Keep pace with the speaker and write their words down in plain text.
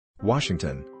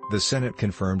Washington, the Senate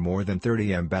confirmed more than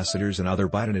 30 ambassadors and other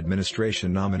Biden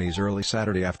administration nominees early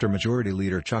Saturday after Majority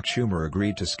Leader Chuck Schumer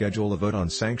agreed to schedule a vote on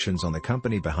sanctions on the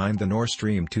company behind the Nord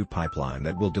Stream 2 pipeline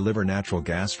that will deliver natural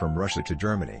gas from Russia to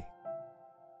Germany.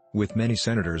 With many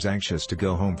senators anxious to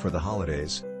go home for the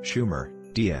holidays, Schumer,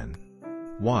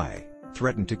 DNY,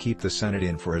 threatened to keep the Senate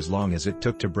in for as long as it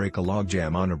took to break a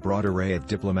logjam on a broad array of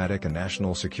diplomatic and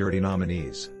national security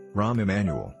nominees. Rahm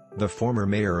Emanuel, the former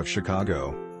mayor of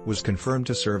Chicago, was confirmed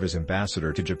to serve as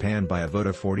ambassador to Japan by a vote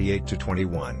of 48 to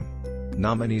 21.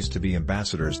 Nominees to be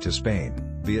ambassadors to Spain,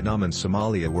 Vietnam and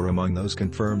Somalia were among those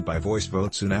confirmed by voice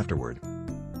vote soon afterward.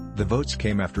 The votes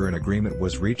came after an agreement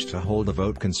was reached to hold a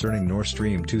vote concerning Nord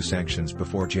Stream 2 sanctions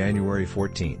before January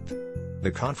 14.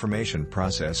 The confirmation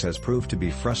process has proved to be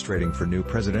frustrating for new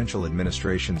presidential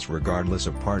administrations regardless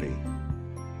of party.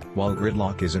 While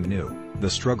gridlock isn't new, the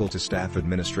struggle to staff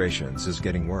administrations is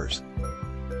getting worse.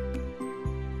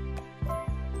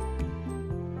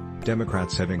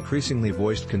 Democrats have increasingly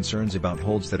voiced concerns about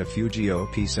holds that a few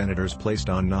GOP senators placed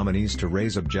on nominees to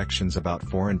raise objections about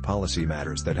foreign policy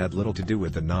matters that had little to do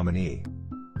with the nominee.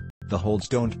 The holds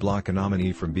don't block a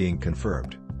nominee from being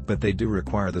confirmed, but they do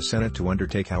require the Senate to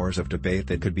undertake hours of debate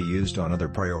that could be used on other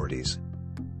priorities.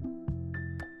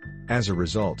 As a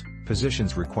result,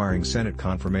 positions requiring Senate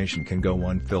confirmation can go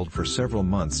unfilled for several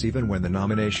months even when the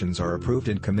nominations are approved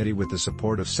in committee with the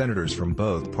support of senators from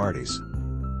both parties.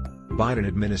 Biden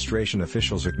administration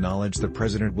officials acknowledge the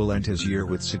president will end his year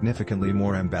with significantly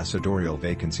more ambassadorial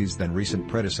vacancies than recent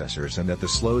predecessors and that the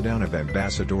slowdown of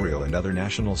ambassadorial and other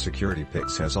national security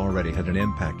picks has already had an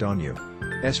impact on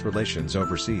U.S. relations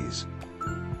overseas.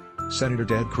 Senator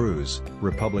Ted Cruz,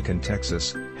 Republican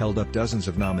Texas, held up dozens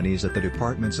of nominees at the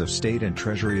Departments of State and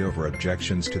Treasury over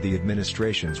objections to the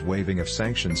administration's waiving of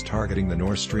sanctions targeting the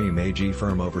Nord Stream AG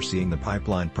firm overseeing the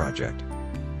pipeline project.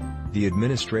 The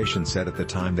administration said at the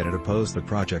time that it opposed the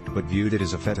project but viewed it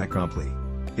as a fait accompli.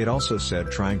 It also said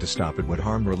trying to stop it would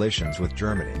harm relations with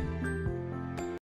Germany.